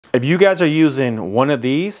If you guys are using one of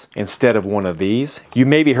these instead of one of these, you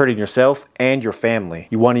may be hurting yourself and your family.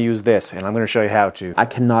 You want to use this, and I'm going to show you how to. I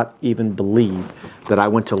cannot even believe that I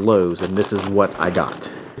went to Lowe's and this is what I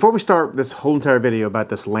got. Before we start this whole entire video about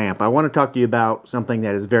this lamp, I want to talk to you about something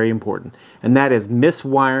that is very important, and that is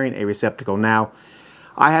miswiring a receptacle. Now,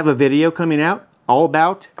 I have a video coming out all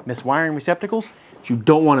about miswiring receptacles that you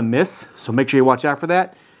don't want to miss, so make sure you watch out for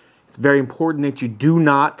that. It's very important that you do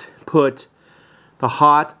not put the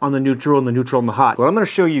hot on the neutral and the neutral on the hot. What I'm going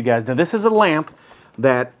to show you guys, now this is a lamp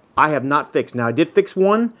that I have not fixed. Now I did fix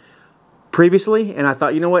one previously, and I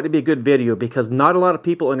thought, you know what, it'd be a good video because not a lot of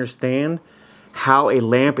people understand how a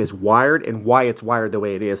lamp is wired and why it's wired the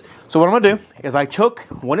way it is. So what I'm going to do is I took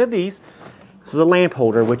one of these. This is a lamp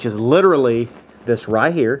holder, which is literally this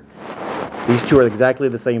right here. These two are exactly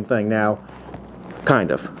the same thing. Now,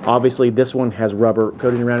 kind of. Obviously, this one has rubber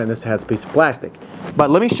coating around it, and this has a piece of plastic.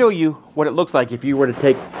 But let me show you what it looks like if you were to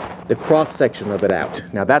take the cross section of it out.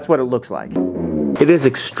 Now, that's what it looks like. It is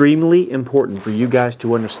extremely important for you guys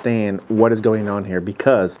to understand what is going on here,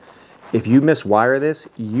 because if you miswire this,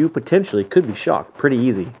 you potentially could be shocked pretty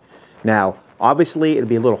easy. Now, obviously, it'd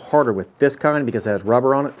be a little harder with this kind because it has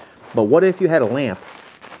rubber on it. But what if you had a lamp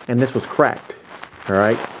and this was cracked? All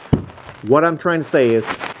right? What I'm trying to say is,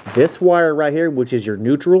 this wire right here, which is your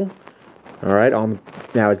neutral, all right,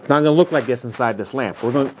 now it's not going to look like this inside this lamp.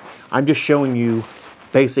 I'm just showing you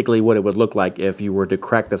basically what it would look like if you were to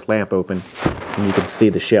crack this lamp open and you could see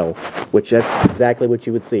the shell, which that's exactly what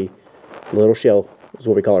you would see. Little shell is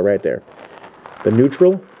what we call it right there. The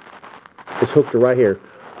neutral is hooked to right here,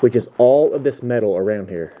 which is all of this metal around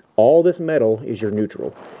here. All this metal is your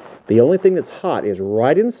neutral. The only thing that's hot is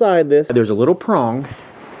right inside this. There's a little prong.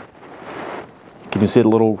 Can you see the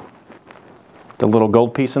little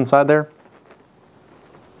gold piece inside there?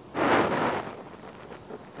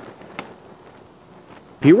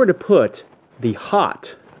 If you were to put the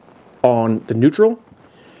hot on the neutral,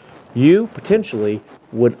 you potentially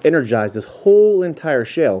would energize this whole entire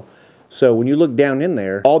shell. So when you look down in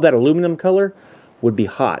there, all that aluminum color would be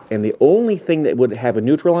hot. And the only thing that would have a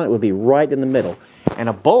neutral on it would be right in the middle. And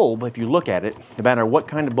a bulb, if you look at it, no matter what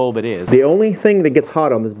kind of bulb it is, the only thing that gets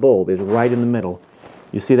hot on this bulb is right in the middle.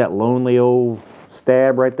 You see that lonely old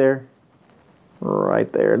stab right there?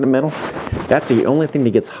 Right there in the middle. That's the only thing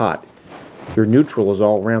that gets hot. Your neutral is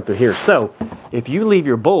all around through here. So if you leave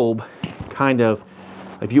your bulb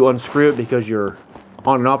if you unscrew it because your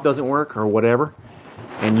on and off doesn't work or whatever,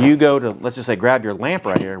 and you go to, let's just say, grab your lamp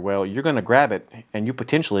right here, well, you're going to grab it and you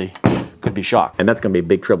potentially could be shocked. And that's going to be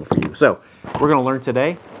big trouble for you. So we're going to learn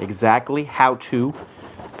today exactly how to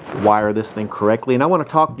wire this thing correctly. And I want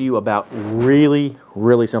to talk to you about really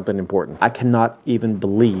something important. I cannot even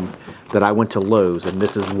believe that I went to Lowe's and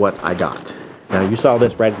this is what I got. Now, you saw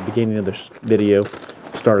this right at the beginning of this video,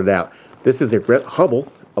 started out. This is a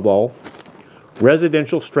Hubble of all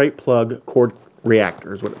residential straight plug cord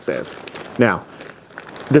reactor is what it says. Now,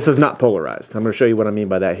 this is not polarized. I'm going to show you what I mean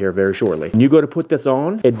by that here very shortly. When you go to put this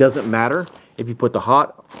on, it doesn't matter if you put the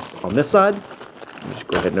hot on this side. Just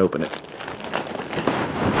go ahead and open it.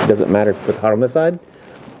 It doesn't matter if you put the hot on this side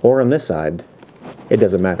or on this side. It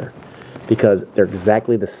doesn't matter because they're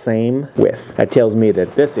exactly the same width. That tells me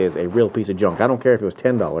that this is a real piece of junk. I don't care if it was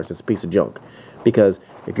 $10, it's a piece of junk. Because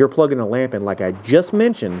if you're plugging a lamp in like I just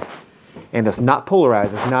mentioned, and it's not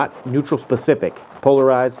polarized, it's not neutral specific.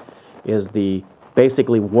 Polarized is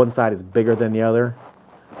basically one side is bigger than the other.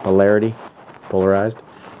 Polarity, polarized.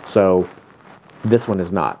 So this one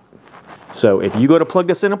is not. So if you go to plug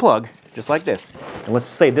this in a plug, just like this, and let's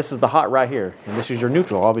say this is the hot right here, and this is your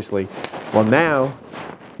neutral, obviously. Well, now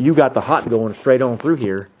you got the hot going straight on through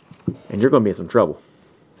here, and you're going to be in some trouble.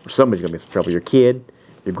 Or somebody's going to be in some trouble. Your kid,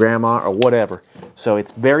 your grandma, or whatever. So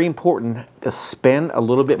it's very important to spend a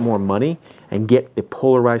little bit more money and get the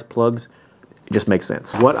polarized plugs. It just makes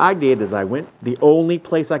sense. What I did is the only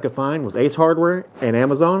place I could find was Ace Hardware and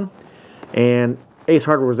Amazon. And Ace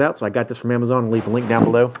Hardware was out, so I got this from Amazon. I'll leave a link down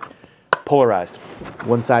below. Polarized.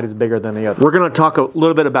 One side is bigger than the other. We're going to talk a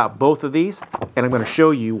little bit about both of these, and I'm going to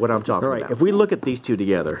show you what I'm talking about. If we look at these two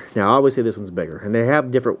together, now obviously this one's bigger, and they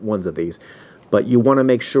have different ones of these, but you want to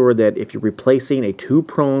make sure that if you're replacing a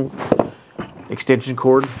two-prong extension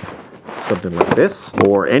cord, something like this,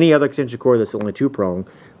 or any other extension cord that's only two-prong,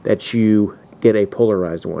 that you get a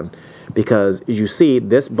polarized one. Because as you see,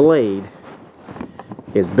 this blade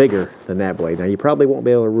is bigger than that blade. Now you probably won't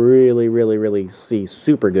be able to really see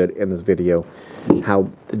super good in this video how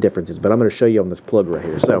the difference is, but I'm going to show you on this plug right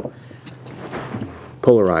here. So,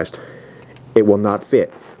 polarized, it will not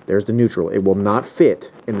fit. There's the neutral. It will not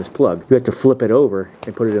fit in this plug. You have to flip it over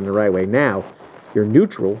and put it in the right way. Now, your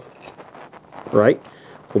neutral, right,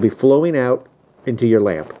 will be flowing out into your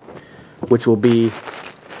lamp, which will be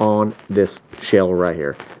on this shell right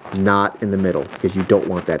here, not in the middle, because you don't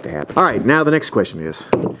want that to happen. All right, now the next question is,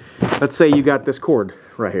 let's say you got this cord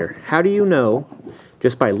right here. How do you know,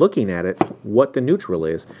 just by looking at it, what the neutral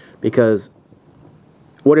is? Because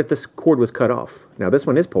what if this cord was cut off? Now this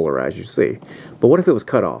one is polarized, you see, but what if it was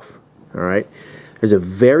cut off? All right, there's a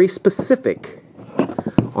very specific,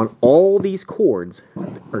 on all these cords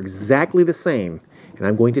are exactly the same, and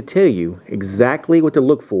I'm going to tell you exactly what to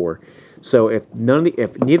look for. So if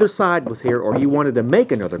neither side was here, or you wanted to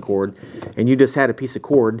make another cord, and you just had a piece of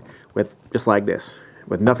cord with just like this,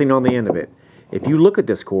 with nothing on the end of it, if you look at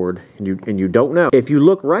this cord and you don't know, if you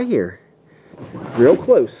look right here, real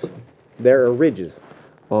close, there are ridges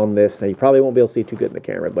on this. Now you probably won't be able to see too good in the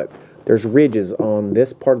camera, but there's ridges on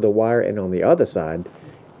this part of the wire, and on the other side,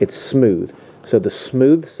 it's smooth. So the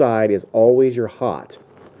smooth side is always your hot.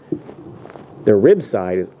 The rib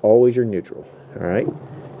side is always your neutral. All right.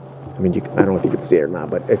 I mean, I don't know if you can see it or not,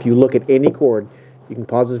 but if you look at any cord, you can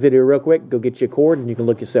pause this video real quick, go get you a cord, and you can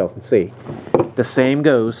look yourself and see. The same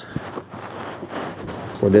goes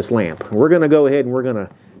for this lamp. We're going to go ahead and we're going to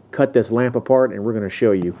cut this lamp apart, and we're going to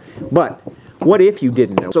show you. But what if you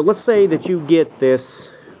didn't know? So let's say that you get this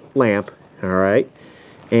lamp, all right,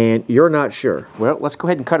 and you're not sure. Well, let's go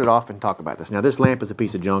ahead and cut it off and talk about this. Now, this lamp is a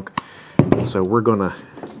piece of junk, so we're going to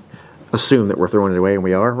assume that we're throwing it away, and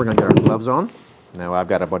we are. We're going to get our gloves on. Now, I've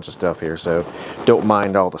got a bunch of stuff here, so don't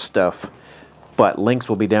mind all the stuff. But links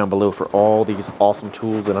will be down below for all these awesome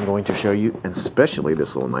tools that I'm going to show you, and especially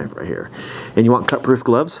this little knife right here. And you want cut-proof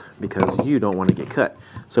gloves because you don't want to get cut.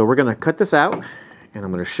 So we're going to cut this out, and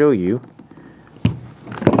I'm going to show you.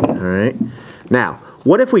 All right. Now,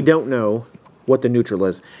 what if we don't know what the neutral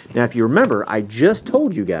is? Now, if you remember, I just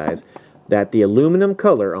told you guys that the aluminum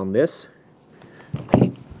color on this,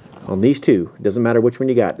 on these two, doesn't matter which one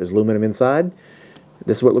you got. There's aluminum inside.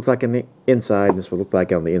 This is what it looks like on the inside. And this is what it looks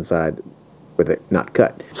like on the inside with it not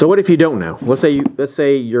cut. So what if you don't know? Let's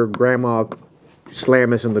say your grandma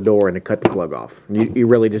slammed this in the door and it cut the plug off. You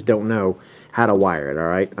really just don't know how to wire it. All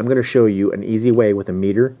right. I'm going to show you an easy way with a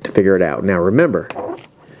meter to figure it out. Now remember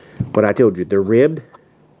what I told you. The ribbed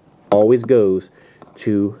always goes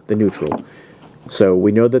to the neutral. So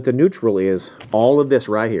we know that the neutral is all of this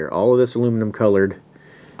right here. All of this aluminum colored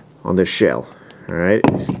on this shell. All right,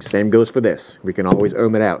 same goes for this. We can always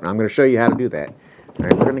ohm it out. And I'm going to show you how to do that. All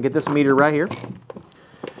right, we're going to get this meter right here,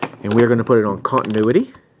 and we're going to put it on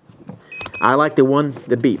continuity. I like the one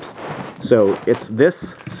that beeps. So it's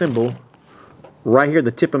this symbol right here,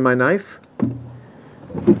 the tip of my knife.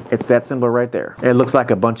 It's that symbol right there. It looks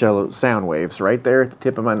like a bunch of sound waves right there at the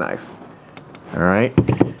tip of my knife. All right,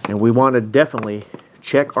 and we want to definitely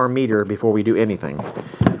check our meter before we do anything.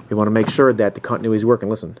 We want to make sure that the continuity is working.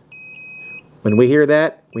 Listen. When we hear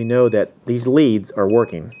that, we know that these leads are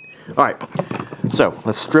working. All right, so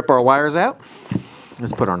let's strip our wires out.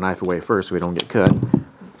 Let's put our knife away first so we don't get cut.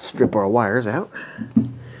 Let's strip our wires out.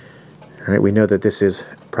 All right, we know that this is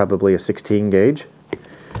probably a 16 gauge,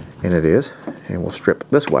 and it is. And we'll strip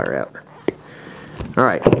this wire out. All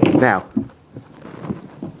right, now,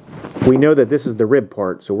 we know that this is the rib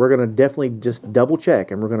part, so we're going to definitely just double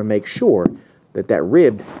check, and we're going to make sure that that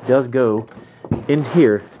rib does go in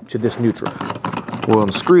here to this neutral. We'll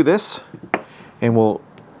unscrew this, and we'll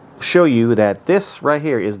show you that this right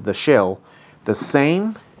here is the shell, the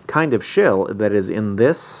same kind of shell that is in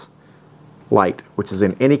this light, which is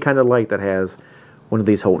in any kind of light that has one of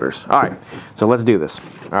these holders. All right, so let's do this.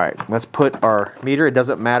 All right, let's put our meter. It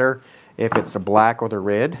doesn't matter if it's the black or the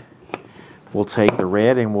red. We'll take the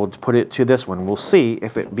red and we'll put it to this one. We'll see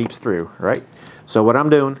if it beeps through, right? So what I'm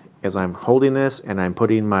doing is I'm holding this and I'm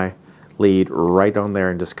putting my lead right on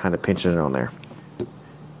there and just kind of pinching it on there.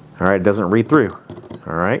 All right, it doesn't read through.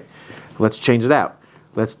 All right, let's change it out.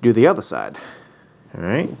 Let's do the other side. All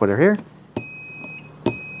right, put her here.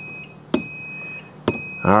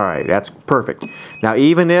 All right, that's perfect. Now,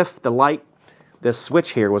 even if the light, this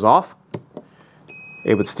switch here was off,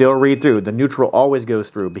 it would still read through. The neutral always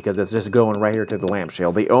goes through because it's just going right here to the lamp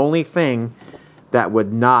shell. The only thing that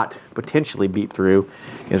would not potentially beep through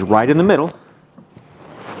is right in the middle.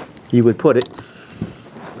 You would put it,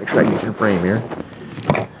 so make sure I get your frame here.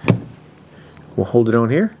 We'll hold it on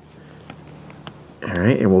here. All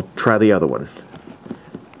right, and we'll try the other one.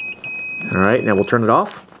 All right, now we'll turn it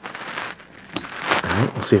off. All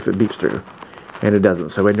right, we'll see if it beeps through. And it doesn't,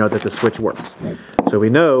 so we know that the switch works. So we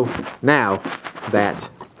know now that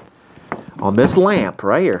on this lamp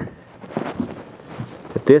right here,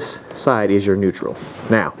 that this side is your neutral.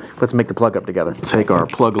 Now, let's make the plug up together. Take our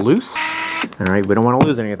plug loose. All right, we don't want to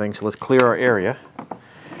lose anything, so let's clear our area.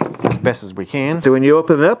 as best as we can. So when you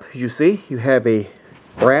open it up, as you see, you have a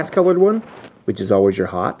brass colored one, which is always your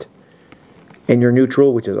hot, and your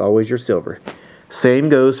neutral, which is always your silver. Same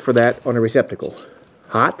goes for that on a receptacle.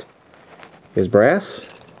 Hot is brass,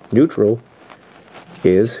 neutral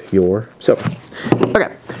is your silver.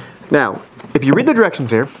 Okay, now if you read the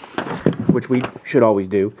directions here, which we should always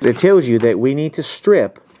do, it tells you that we need to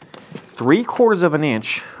strip 3/4 of an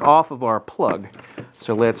inch off of our plug.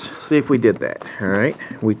 So let's see if we did that. All right,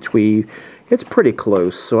 it's pretty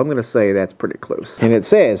close, so I'm going to say that's pretty close. And it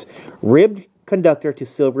says ribbed conductor to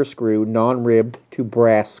silver screw, non-ribbed to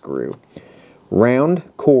brass screw. Round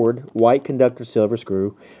cord, white conductor, silver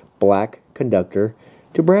screw, black conductor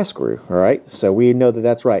to brass screw. All right, so we know that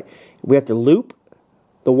that's right. We have to loop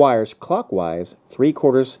the wires clockwise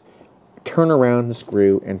 3/4, turn around the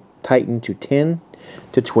screw, and tighten to 10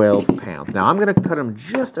 to 12 pounds. Now I'm going to cut them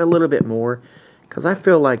just a little bit more because I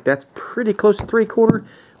feel like that's pretty close to 3/4,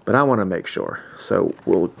 but I want to make sure. So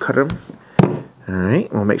we'll cut them. All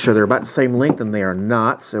right, we'll make sure they're about the same length, and they are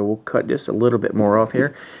not, so we'll cut just a little bit more off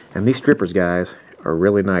here. And these strippers, guys, are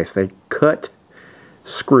really nice. They cut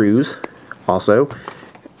screws also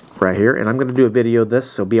right here, and I'm going to do a video of this,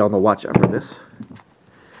 so be on the watch out for this.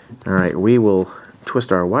 All right, we will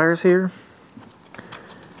twist our wires here.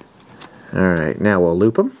 All right, now we'll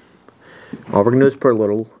loop them. All we're going to do is put a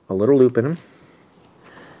little loop in them,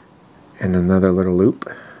 and another little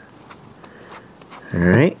loop. All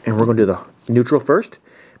right, and we're going to do the neutral first,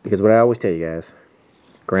 because what I always tell you guys,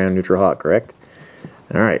 ground, neutral, hot, correct?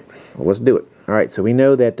 All right, well, let's do it. All right, so we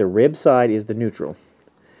know that the rib side is the neutral,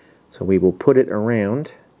 so we will put it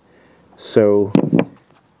around so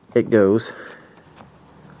it goes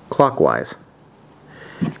clockwise.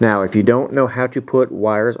 Now, if you don't know how to put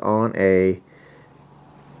wires on a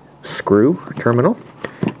screw terminal,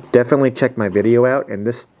 definitely check my video out, and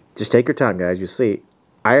this, just take your time, guys. You see,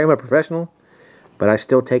 I am a professional, but I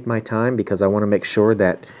still take my time because I want to make sure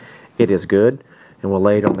that it is good. And we'll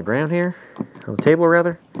lay it on the ground here, on the table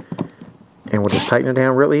rather, and we'll just tighten it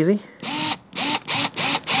down real easy.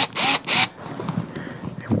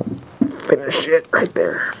 And we'll finish it right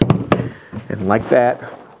there. And like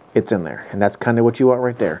that, it's in there. And that's kind of what you want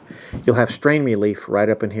right there. You'll have strain relief right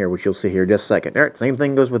up in here, which you'll see here in just a second. All right, same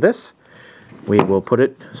thing goes with this. We will put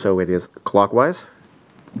it so it is clockwise,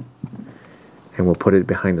 and we'll put it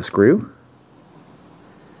behind the screw.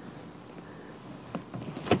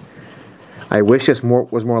 I wish this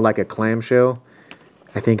was more like a clamshell.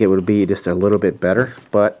 I think it would be just a little bit better,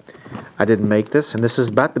 but I didn't make this, and this is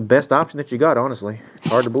about the best option that you got, honestly.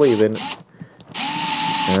 Hard to believe, isn't it?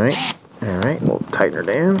 All right, we'll tighten her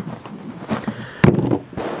down,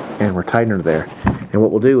 and we're tightening her there. And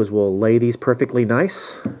what we'll do is we'll lay these perfectly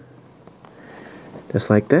nice, just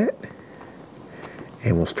like that,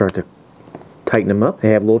 and we'll start to tighten them up. They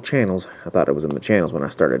have little channels. I thought it was in the channels when I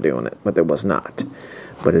started doing it, but it was not.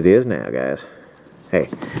 But it is now, guys. Hey,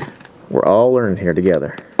 we're all learning here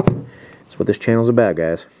together. That's what this channel's about,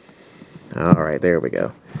 guys. Alright, there we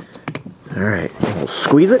go. Alright, we'll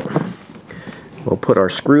squeeze it. We'll put our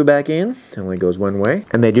screw back in. It only goes one way.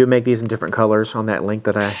 And they do make these in different colors on that link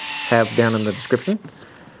that I have down in the description.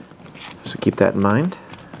 So keep that in mind.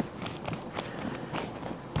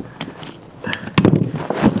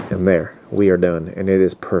 And there, we are done. And it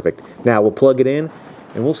is perfect. Now we'll plug it in,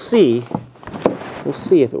 and we'll see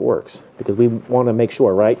if it works, because we want to make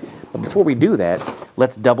sure, right? But before we do that,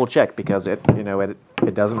 let's double check, because it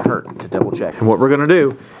doesn't hurt to double check. And what we're going to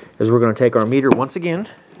do is we're going to take our meter once again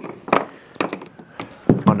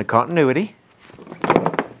on the continuity.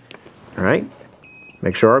 All right,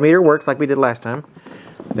 make sure our meter works like we did last time.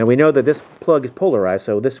 Now we know that this plug is polarized,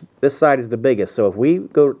 so this side is the biggest. So if we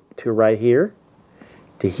go to right here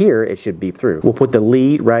to here, it should beep through. We'll put the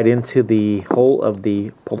lead right into the hole of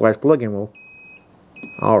the polarized plug, and we'll.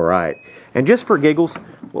 All right, and just for giggles,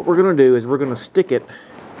 what we're going to do is we're going to stick it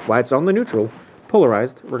while it's on the neutral,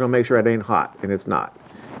 polarized. We're going to make sure it ain't hot, and it's not.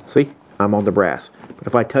 See, I'm on the brass. But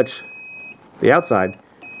if I touch the outside,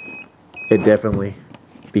 it definitely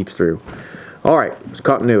beeps through. All right, it's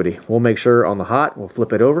continuity. We'll make sure on the hot, we'll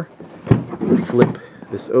flip it over. We'll flip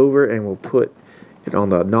this over, and we'll put it on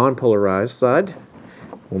the non-polarized side.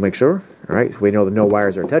 We'll make sure. All right, we know that no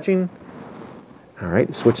wires are touching. All right,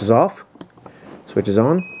 the switch is off. Switch is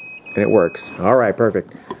on, and it works. All right,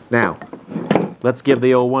 perfect. Now, let's give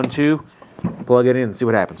the old 1-2, plug it in, and see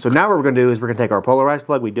what happens. So now what we're going to do is we're going to take our polarized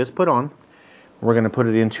plug we just put on. We're going to put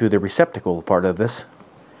it into the receptacle part of this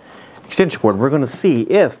extension cord. We're going to see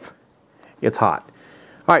if it's hot.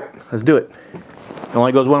 All right, let's do it. It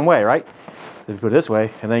only goes one way, right? Let's put it this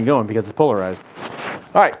way, and then going because it's polarized.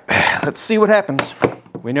 All right, let's see what happens.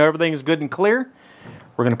 We know everything is good and clear.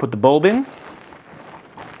 We're going to put the bulb in.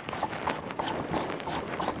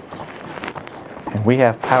 And we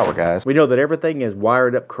have power, guys. We know that everything is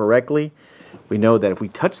wired up correctly. We know that if we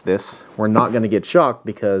touch this, we're not going to get shocked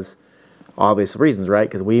because obvious reasons, right?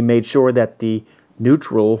 Because we made sure that the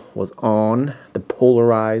neutral was on the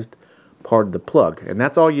polarized part of the plug. And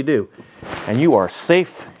that's all you do. And you are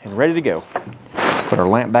safe and ready to go. Put our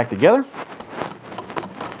lamp back together.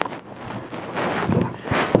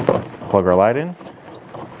 Plug our light in.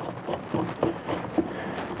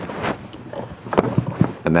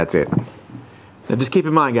 And that's it. Now just keep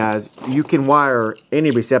in mind, guys, you can wire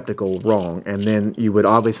any receptacle wrong, and then you would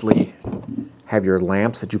obviously have your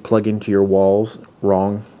lamps that you plug into your walls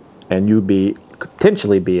wrong, and you'd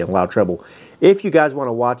potentially be in a lot of trouble. If you guys want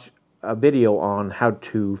to watch a video on how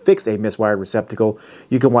to fix a miswired receptacle,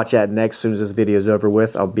 you can watch that next. As soon as this video is over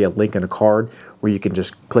with, I'll be a link in a card where you can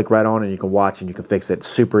just click right on and you can watch and you can fix it.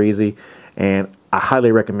 Super easy, and I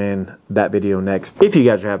highly recommend that video next. If you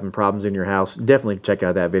guys are having problems in your house, definitely check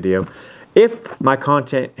out that video. If my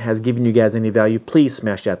content has given you guys any value, please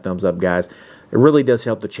smash that thumbs up, guys. It really does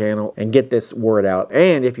help the channel and get this word out.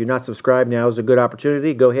 And if you're not subscribed, now is a good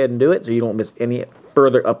opportunity. Go ahead and do it so you don't miss any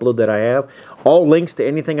further upload that I have. All links to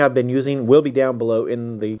anything I've been using will be down below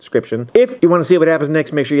in the description. If you want to see what happens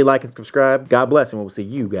next, make sure you like and subscribe. God bless, and we'll see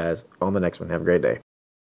you guys on the next one. Have a great day.